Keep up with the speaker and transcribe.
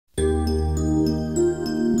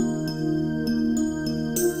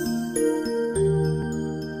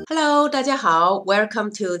大家好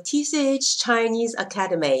 ，Welcome to TCH Chinese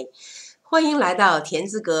Academy， 欢迎来到田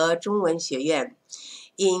字格中文学院。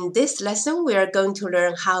In this lesson, we are going to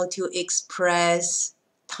learn how to express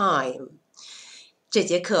time. 这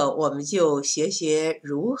节课我们就学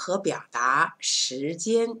如何表达时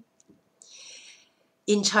间。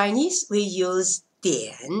In Chinese, we use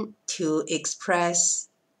点 to express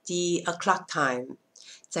the o'clock time.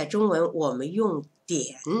 在中文，我们用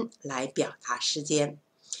点来表达时间。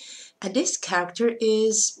And this character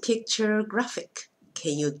is pictographic.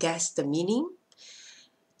 Can you guess the meaning?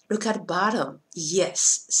 Look at the bottom.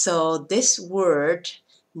 Yes, so this word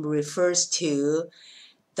refers to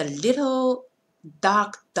the little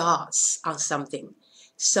dark dots on something.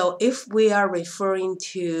 So if we are referring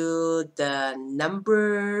to the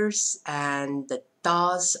numbers and the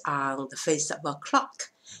dots on the face of a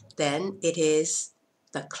clock, then it is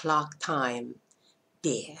the clock time.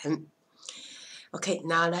 点 Okay,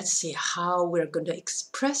 now let's see how we're going to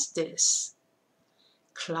express this.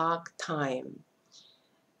 Clock time.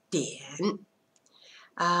 点.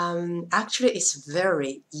 Actually, it's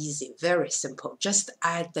very easy, very simple. Just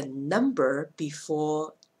add the number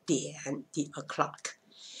before 点 the o'clock.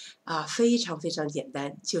 非常非常简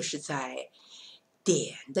单，就是在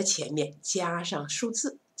点的前面加上数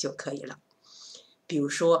字就可以了。比如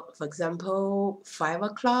说 for example,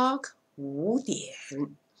 5 o'clock, 5点。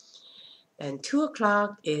And 2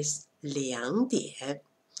 o'clock is 2点.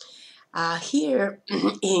 Here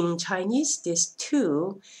in Chinese, this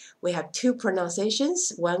 2, we have two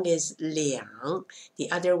pronunciations. One is 2, the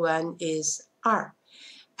other one is 2.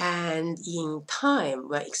 And in time,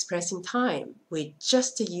 when expressing time, we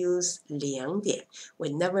just use 2点. We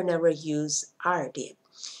never use 2点.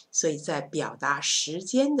 所以在表达时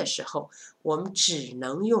间的时候，我们只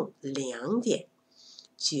能用2点，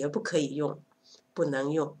绝不可以用，不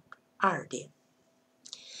能用2点。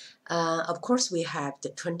Of course, we have the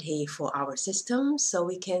 24-hour system, so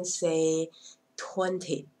we can say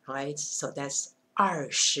 20, right? So that's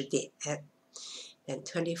 20点. And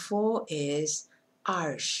 24 is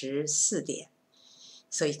 24点.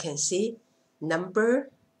 So you can see number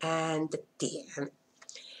and 点.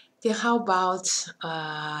 Then how about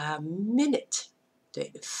minute?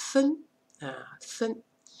 对，分，分。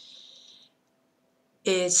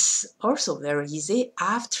It's also very easy.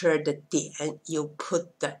 After the 点, you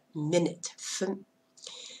put the minute, 分.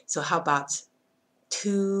 So how about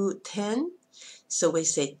 2:10? So we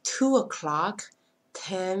say 2 o'clock,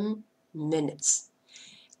 10 minutes.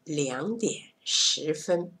 2点10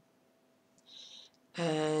分.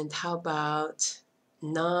 And how about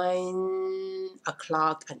 9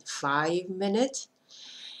 o'clock and 5 minutes?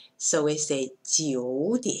 So we say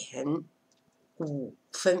 9点5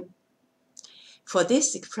分. For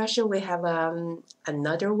this expression, we have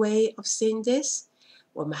another way of saying this.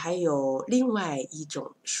 我们还有另外一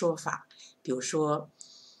种说法，比如说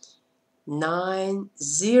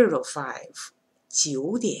 9:05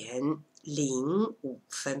 9点05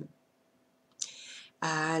分。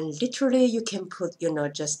Literally, you can put,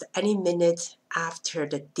 just any minute after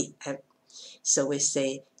the 点. So we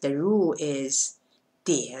say the rule is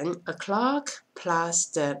点 o'clock plus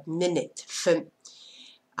the minute 分.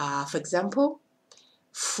 For example,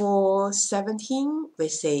 for 17, we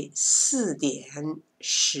say 4点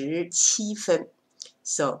17分.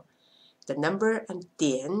 So the number and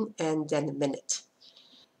点 and then the minute.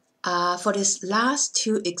 For these last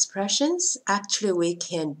two expressions, actually we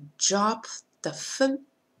can drop the 分,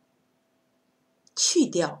 去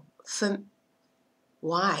掉分.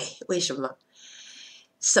 Why? 为什么?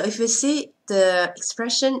 So if you see the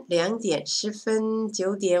expression 2点10分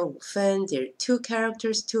 9点5分 there are two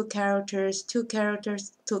characters.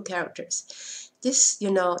 This,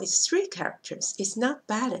 is 3 characters. It's not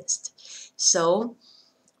balanced. So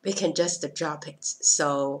we can just drop it.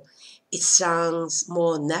 So it sounds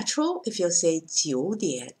more natural if you say 9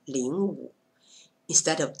点05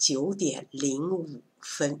 instead of 9点05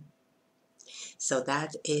分. So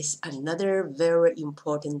that is another very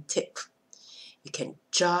important tip. You can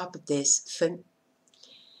drop this 分.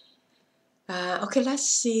 Okay, let's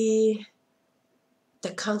see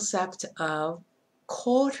the concept of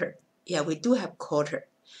quarter. Yeah, we do have quarter.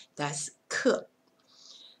 That's 克.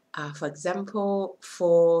 For example,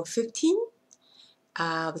 for 15,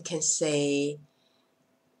 we can say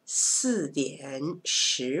 4点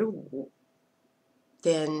15.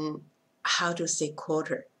 Then how to say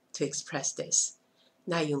quarter to express this?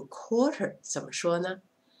 那用 quarter 怎么说呢?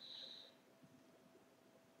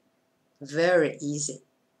 Very easy.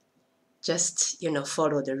 Just,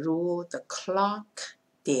 follow the rule, the clock,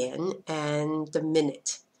 点, and the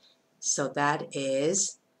minute. So that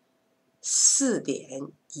is 4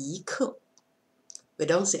点1刻。We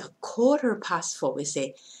don't say a quarter past 4, we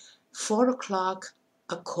say 4 o'clock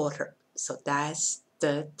a quarter. So that's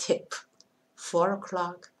the tip. 4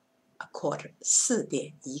 o'clock a quarter, 4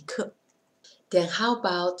点1刻。Then how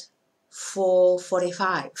about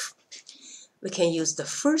 4:45? We can use the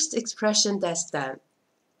first expression, that's the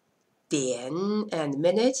点 and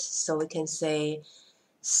minute. So we can say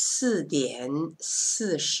 4点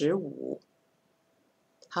45.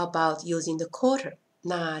 How about using the quarter?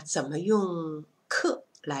 那怎么用刻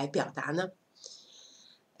来表达呢？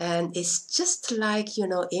 And it's just like,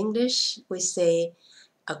 English, we say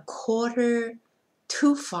a quarter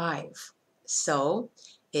to 5. So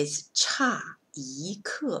it's 差1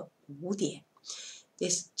刻5点.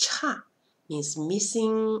 This 差 means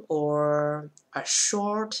missing or a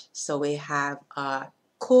short. So we have a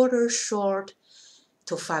quarter short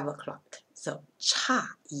to 5 o'clock. So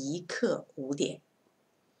差1刻5点.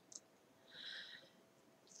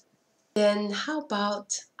 Then how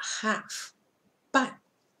about half? 半.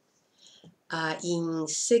 In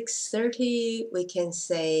 6:30, we can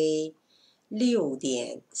say 6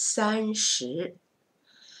点30.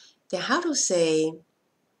 Then how to say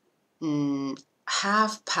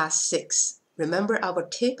half past 6? Remember our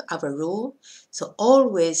tip, our rule? So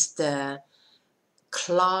always the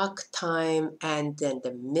clock time and then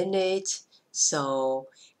the minute. So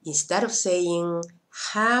instead of saying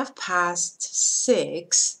half past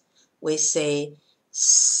 6, we say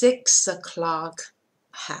 6 o'clock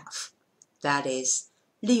half. That is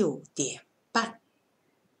 6点半.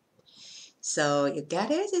 So you get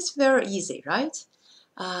it? It's very easy, right?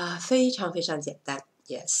 非常非常简单.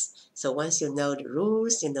 Yes. So once you know the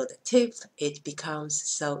rules, you know the tip, it becomes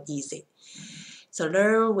so easy. So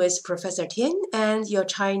learn with Professor Tian and your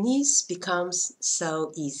Chinese becomes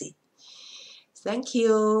so easy. Thank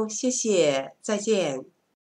you. 谢谢。再见。